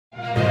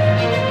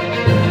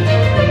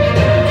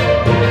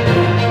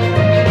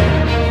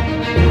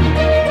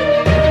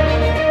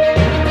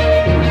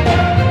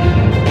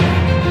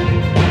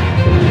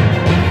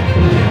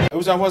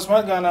was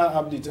smart Ghana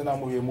update and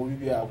I'm here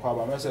movie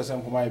aqua message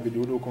and come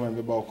video comment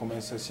about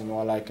comment section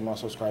or like and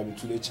subscribe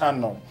to the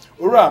channel.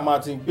 Ura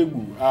Martin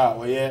Pebu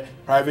or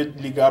private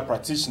legal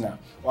practitioner.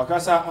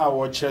 Wakasa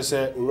watch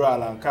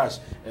Ura and cash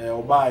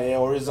or buy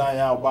or resign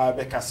or buy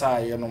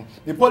Bekasa, you know.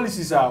 The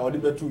policies are or the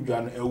betu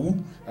Jan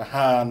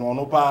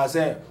no pass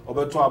or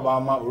betu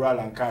Abama Ura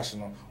and cash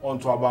no on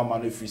to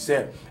Abama if we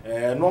say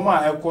normal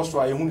air cost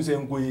why you say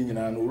going in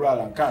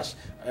Ura and cash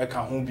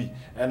can be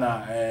and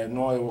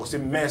no it was a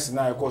mess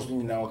now cost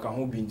in our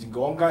can be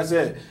in can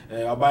say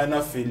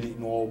abana fail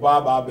no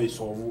baba be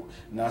solve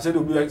now said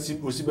will be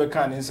possible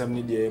can in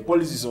some the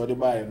policies or the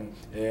buy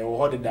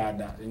or the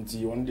data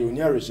into on the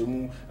nearest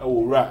mu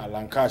Ura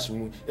and cash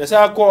mu yes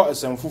I call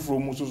some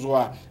fufu mu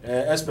so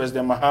express the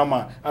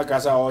Mahama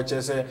akasa or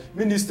chese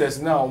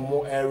ministers now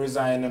more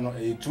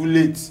resign too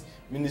late.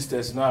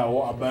 Ministers now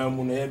or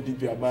Abamu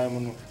MPP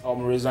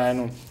Abamu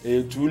resign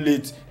too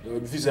late.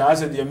 Because I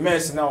said the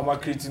mess now my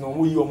creating on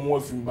we more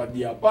film but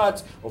they are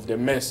part of the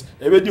mess.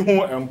 Everybody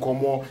who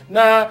come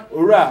now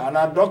ora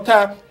and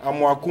Dr.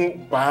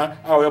 Amoako Baah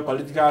our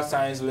political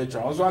science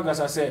lecturer. Also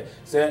I say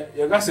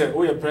you guys say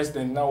oh your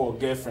president now or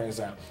girlfriends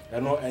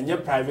and your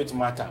private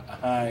matter.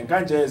 And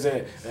can't just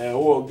say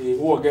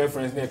oh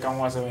girlfriends they can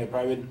want some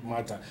private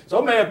matter.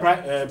 So my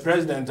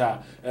president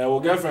or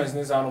girlfriends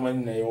need some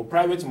or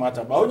private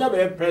matter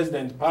but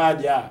president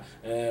padia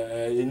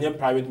in your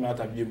private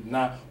matter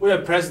now we are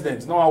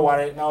president no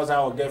worry now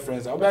our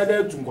girlfriends I'll be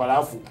there to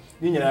kwalafu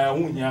ni nyina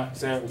hu hia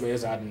say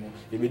obeyes adno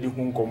e be di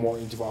hu nkomo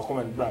into for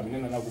comment bra me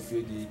na go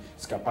fie di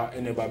skapa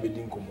ene ba be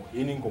di nkomo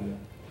eni nkomo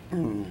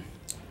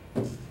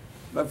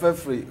ba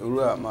free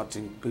Ura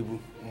Martin Pebu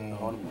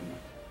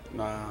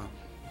na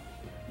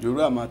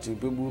Ura Martin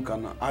Pebu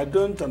kana I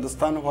don't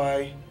understand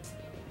why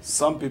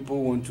some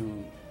people want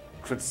to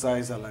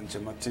criticize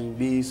Alanche Martin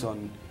based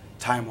on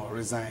time or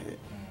resign.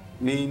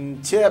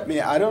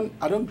 I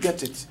don't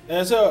get it.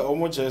 So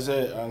almost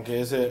say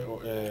anke say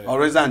or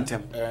resign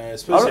them.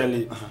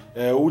 Especially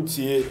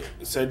utie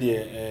said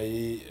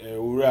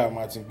Ura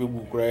Martin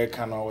Pebu kura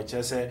kana o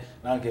say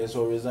anke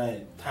so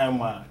resign time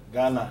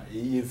Ghana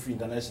free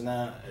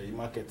international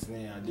market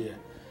ne ade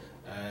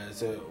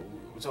so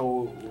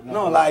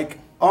no like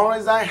on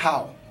resign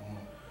how?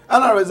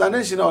 And a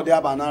resignation or the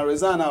abana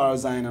resign or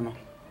resign no.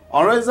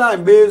 On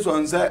resign based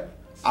on say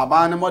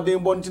Abana modern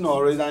bontin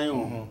or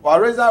resign.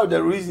 Or resign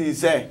the reason he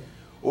say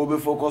will be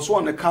focused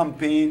on the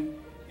campaign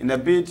in a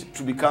bid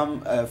to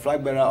become a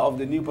flag bearer of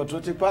the new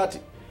patriotic party.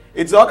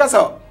 It's okay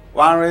so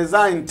one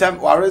resign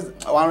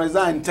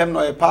no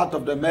a part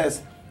of the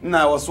mess.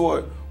 Na was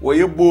so where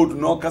you bold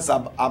no cause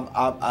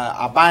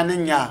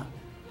abaning ya.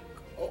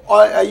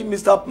 Or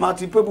Mr.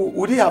 Martin Pebu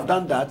would he have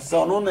done that?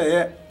 So no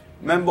a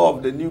member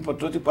of the new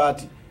patriotic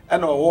party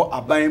and or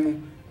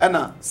abaimu.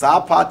 Ena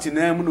sa party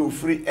name no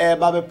free air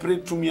babe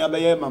pre to me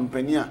abaye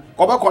mampania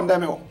ko be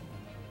condemn ho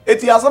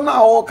eti asam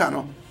na wo ka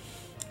no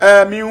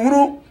mi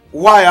huru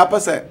why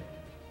apese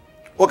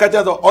o ka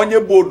jazo onye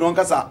bold no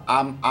kasa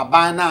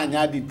aban na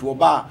anya di to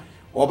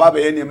oba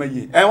be ne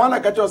mayi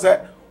wana ka cho se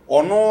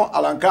ono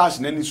alankash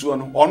na ni suo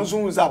no ono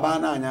so hu se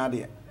aban na anya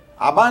de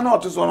aban na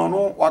otiso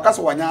no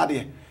wakasa wanya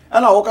de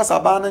ena wo kasa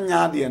aban na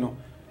nya de no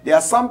there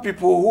are some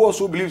people who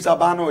also believes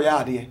aban na o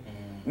ya de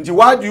nti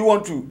why do you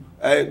want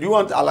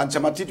Alanche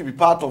Martin to be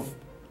part of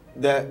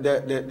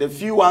the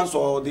few ones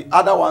or the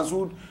other ones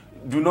who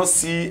do not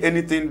see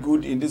anything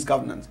good in this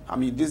government? I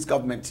mean, this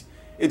government.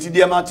 It's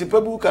the Martin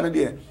Pebu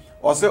Canada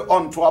or say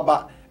on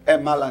Tuaba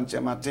Alanche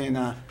Martin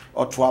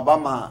or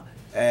Tuabama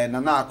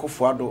Nana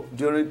Kofuado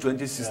during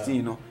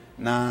 2016. No,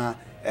 na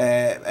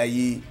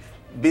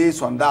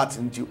based on that,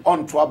 into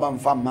on Tuaba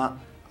Fama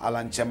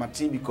Alanche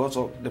Martin because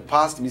of the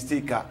past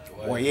mistake.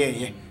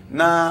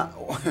 Na.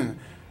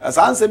 As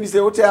answer me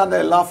say, what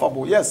are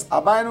laughable? Yes,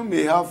 Abino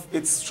may have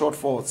its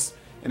shortfalls.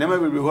 And never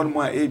will be one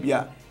more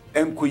abia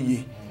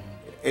enkoye.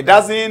 It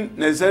doesn't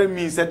necessarily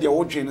mean that the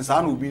watching is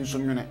an ubin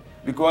soon.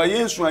 Because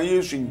yes, one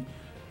using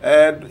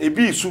a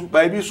bisu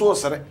by bisu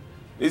sere.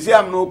 Is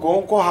I'm no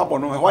conco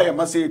happen, why I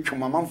must say to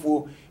my mum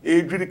for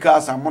a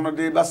judicas and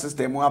monodeba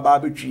system or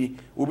barbecue,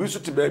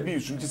 ubisu to baby,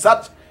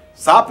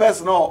 such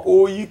person or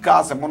oh ye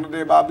cast and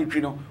monodeba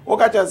barbecue.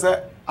 Okay,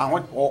 say, I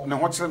want no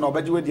watching or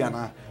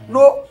bedwediana.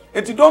 No,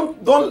 and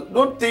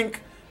don't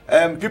think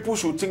people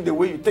should think the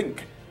way you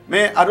think.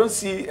 Me, I don't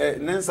see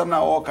Nensam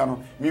now or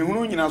cano. Me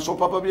who so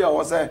papa be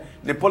was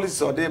the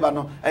police or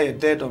debano a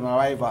dead on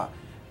arrival.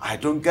 I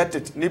don't get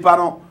it.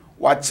 Nipano,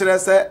 what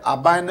say a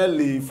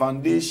binary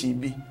foundation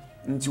be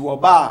into a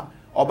bar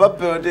or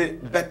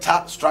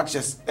better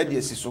structures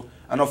so.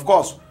 And of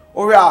course,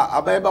 we are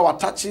about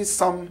touching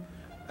some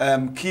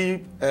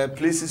key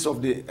places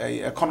of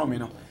the economy.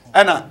 No.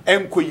 Anna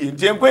enquiry,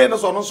 the enquiry no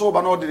so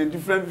but in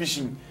different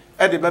vision.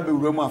 At the baby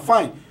room,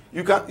 fine.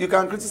 You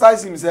can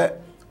criticize him, say,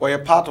 or a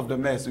part of the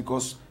mess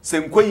because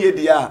same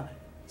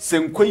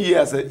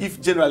as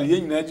if generally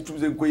United to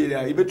the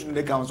quay, you bet to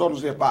the council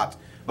say part.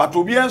 But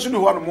to be answered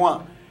one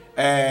more,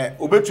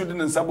 Obetu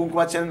and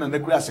Sabunquachan and the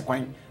class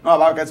coin. No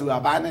about us who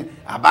are banning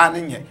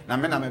ye.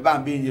 Namena me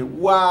ban being ye.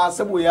 Wa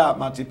Sabuya,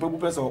 Marty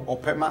Pupus or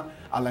Pema,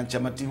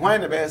 alanchemati why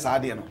na be sa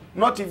ade no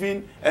not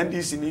even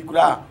NDC ni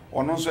kura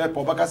ono so e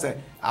pobaka say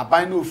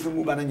aban na ofiri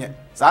mu ba na nye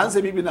sa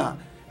anse bibi na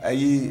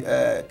ayi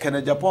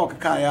Kenya Japan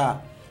kan ya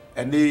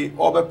ene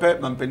obepe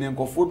mampeni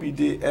nkofo bi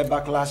de e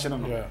backlash no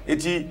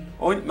eti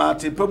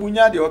mate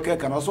pabunya de okay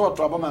kan so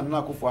oto abama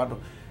na akofo ado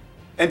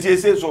enti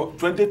ese so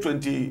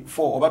 2024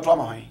 obeto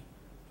amahan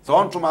so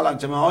on tuma la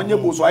nchema onye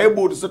bo so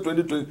ayebo so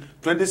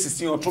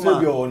 2016 otuma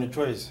be your own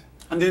choice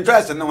and the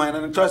interest no one and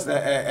the interest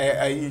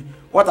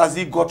what has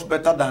he got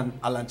better than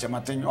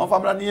Alanchematin on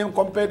family name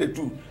compare the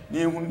two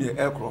ni hu ne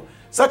ekro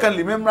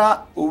secondly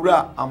memra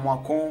owura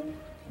Amoako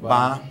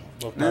Baah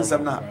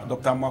na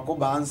Dr. Amoako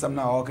Baah ansam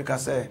na o keka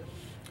say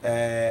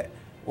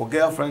or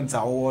girlfriends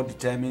are all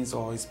determines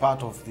or is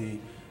part of the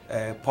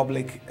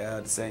public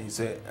saying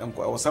say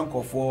or some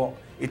for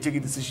a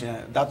taking decision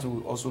that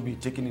will also be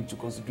taken into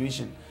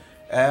consideration.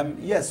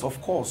 Yes,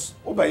 of course.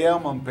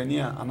 Obaya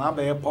mampenia and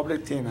abaya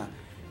public thing.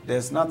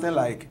 There's nothing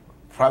like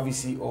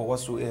privacy or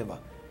whatsoever.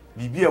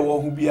 Bibi a wo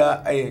hu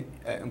bia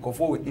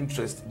nkofo with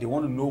interest. They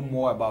want to know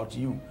more about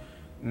you.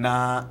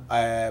 Na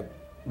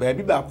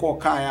baby ba ko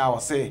kan ya o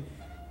say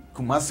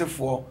Kumasi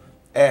for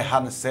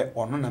han say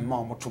ono na ma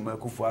omotoma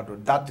Akufo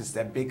Addo. That is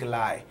a big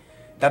lie.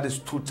 That is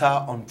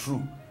total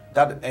untrue.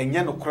 That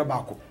enye no kore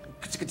ba ko.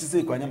 Kitikiti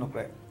say ko enye no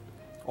kore.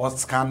 O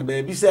scan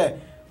baby say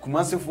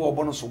Kumasi for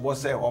obono so bo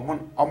say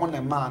omo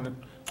na ma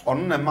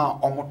ono na ma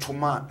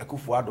omotoma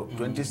Akufo Addo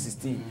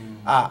 2016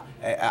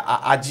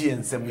 agi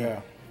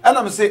ensem and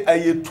I'm say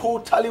are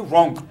totally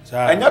wrong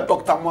and your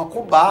Dr.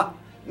 Amoako Baah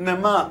na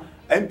ma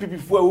MPP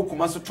for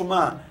Kumasi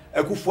toma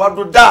Akufo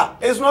Addo da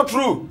it's not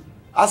true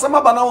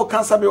asama bana o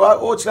cancer be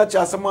o chirachi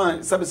asama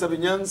 77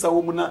 nyansa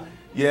wo mu na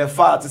ye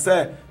fa to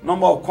say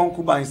number of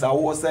concubines are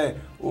wo say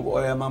o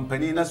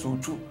mampani na so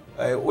tu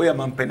o ya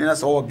mampani na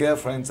so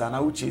girlfriends and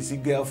how chase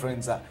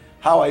girlfriends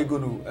how are you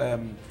going to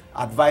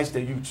advise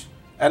the youth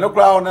and no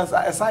crowd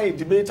as I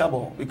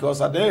debatable because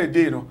at the end of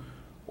the day no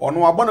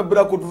ono abona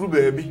bra koduru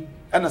baabi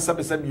and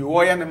sabe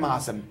wo ya ne ma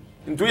asem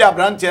ntu ya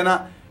branche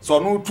na so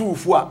no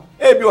tufu a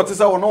e bi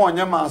otese wo no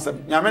onye ma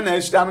asem nyame na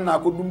ehia no na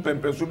akodum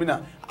pempeso bi na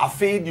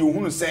afei di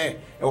ohunu se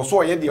e wo so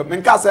oye de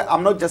menka say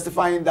I'm not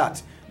justifying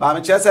that but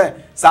me che say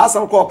sa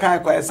asem ko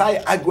kan ko sai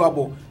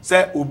arguable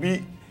say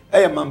obi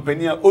e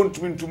mampani a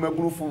ontumi ntuma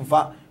burufu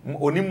mfa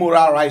oni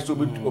moral rights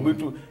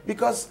obetu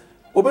because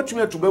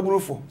obetumi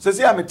atubaburufo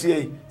sese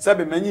ametie say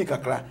be manyi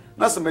kakra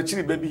na se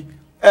machiri baby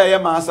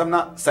ma asem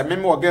na se me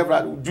wo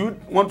girlfriend do you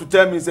want to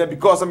tell me say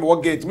because me wo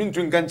get me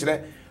ntun kan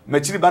kire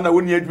machiri ba na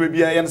woni adwuma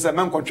bia ye se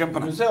me nkontwem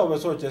pana say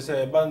obeso che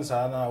say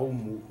bansa na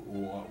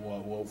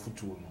wo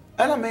futu no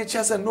ana me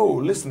che say no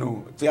listen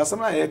no ti asem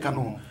na ye ka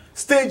no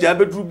stage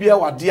abedru bia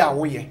wade a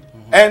wo ye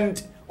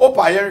and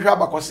opa ye nhwa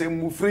bakose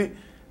mu free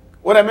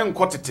what me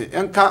nkotete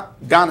enka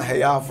Ghana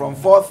here from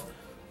 4th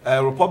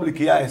Republic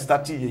here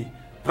started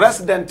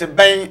President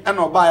Ben and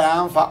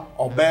Obaya Anfa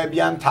or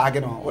baby and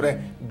target or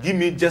give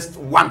me just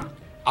one.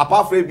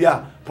 Apart from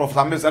Bia,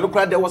 Professor Mesa, look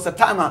like there was a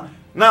time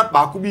now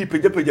Bakubi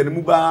Peja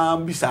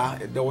Muba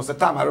Bisa. There was a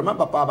time I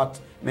remember but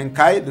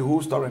Menkai the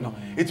whole story now.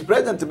 It's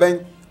President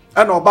Ben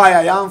and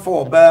Obaya Anfa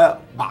or Bear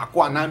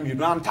Bakwanam, you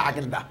don't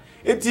target that.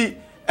 It's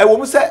a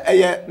woman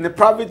say a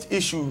private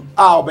issue,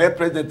 our bear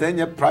president and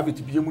your private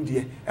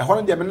BMD. A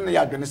holiday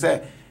minute gonna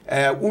say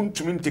won't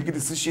to take a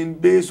decision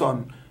based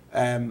on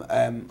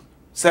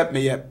set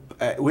me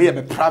we have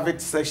a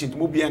private section to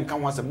move and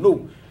come once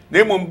no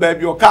name on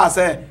baby your car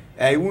say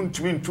I won't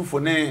mean two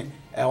for ne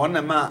on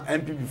a man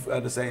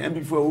MPP the same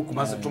MPP who come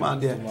as a man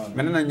there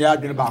men and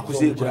yard about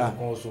say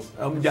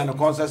Jana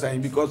concert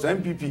and because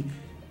MPP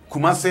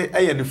Kumase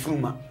and the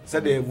Fruma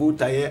said they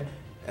vote a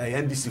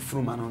NDC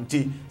Fruma on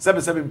T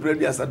 77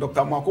 previous Dr.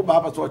 Amoako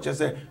Baah to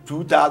say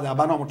 2000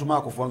 Abanom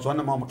Tomako for one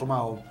amount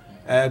tomorrow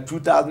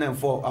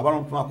 2004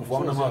 Abanom Tomako for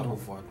one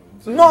amount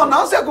no,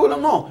 now say go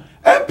no.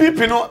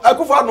 MPP no,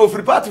 Akufo Addo no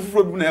free party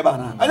for bu na eba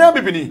na. Anya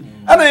MPP ni.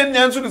 Ana yen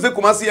nso say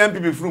Kumasi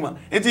MPP fruma.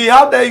 Nti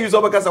how dare use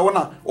obakasa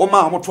wona o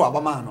ma amoto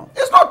abama no.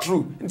 It's not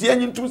true. Nti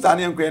yen ntum sa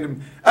na enko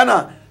enim.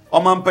 Ana o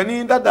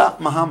mampani dada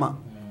Mahama.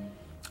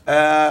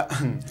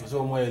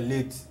 So more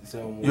late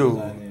say o yo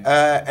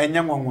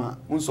enya nwanwa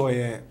unso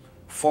ye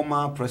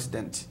former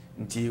president.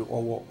 Nti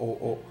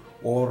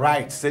o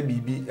right say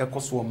bibi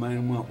ekoso o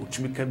man mu a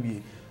otumi ka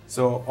bi.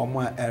 So o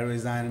mo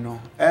resign no.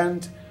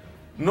 And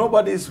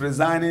nobody is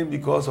resigning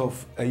because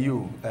of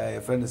a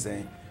friend is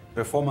saying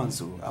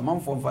performance. Among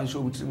from fan show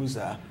with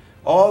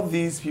all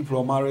these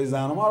people are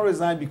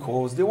resign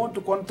because they want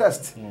to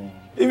contest.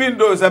 Even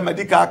though it's a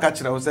medical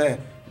catcher, I will say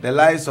the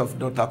lives of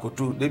Dr.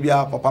 Kotu, they be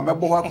a papa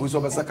meboha who is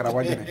over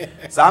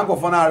Sakara. Sanko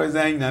Fona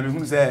resign and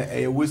who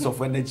say a waste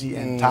of energy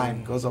and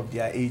time because of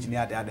their age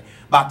near the other.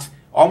 But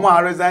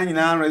Oma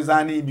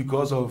resigning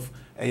because of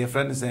a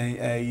friend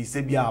saying he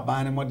said be a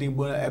ban modern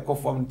eco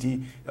form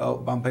tea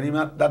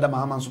Bampanima Dada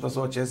Mahama super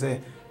so chese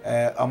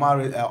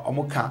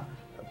Omoka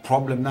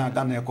problem now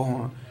than a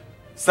cohon.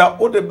 So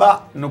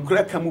Odeba no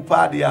crack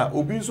mupadia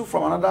Obisu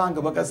from another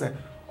angle because say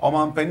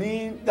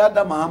Omampani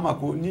Dada Mahama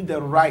could need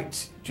the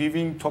right to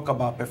even talk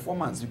about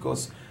performance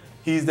because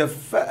he is the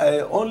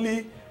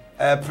only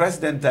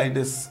president in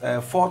this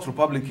Fourth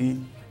Republic,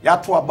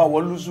 Yatu Aba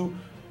Waluzu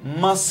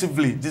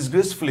massively,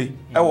 disgracefully,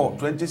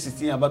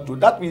 2016 about to.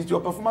 That means your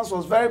performance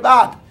was very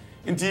bad.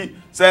 Inti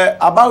say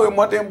about we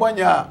modern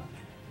bonya,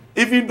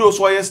 even those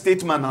who are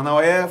statesman and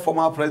our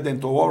former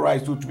president or all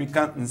rights to be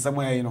count in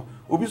somewhere, you know.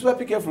 Obi so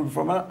be careful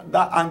from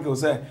that angle.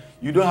 Say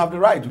you don't have the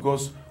right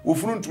because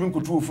ufunu to me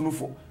kutu ufunu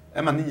for.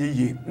 Ema ni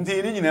ye.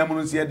 Inti ni nyina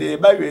mo say de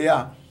ba we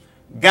ya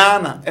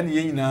Ghana and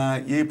ye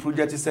nyina ye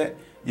project say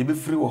ye be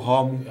free wo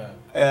home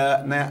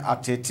na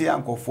atete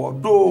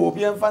ankofo do obi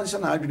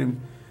function adwenem.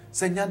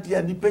 Senya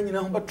dia ni penyina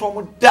ho beto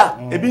mo da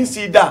ebi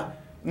nsi da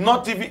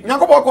not even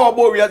nyakobo ko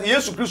obo wi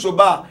Yesu Kristo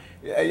ba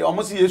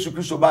omo si Yesu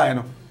Kristo ba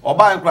no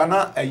oba nkra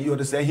na ayi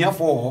de se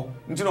hiafo ho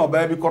nti na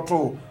oba bi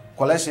koto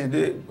collection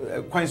de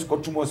coins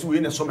koto mo si we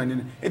na so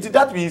many it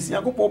that means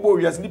nyakobo obo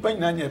wi ni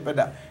penyina nya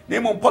peda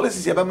na mo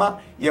policies ye bema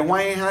ye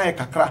wan ha e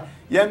kakra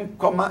ye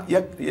nkoma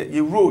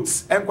ye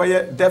roads enkwa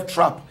ye death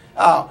trap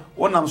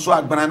wonam so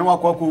agbana na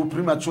wakwa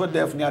premature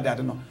death ni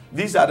ade no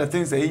these are the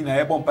things that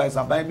na e bon pass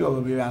aban bi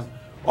obi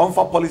on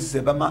for policies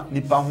ebema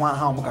nipa ho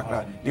aha mo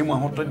kakra ni mo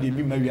ahoto de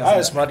bi mawia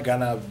I smart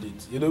Ghana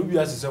update you know we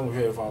as say we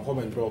hear from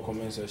comment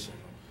section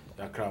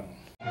ya kram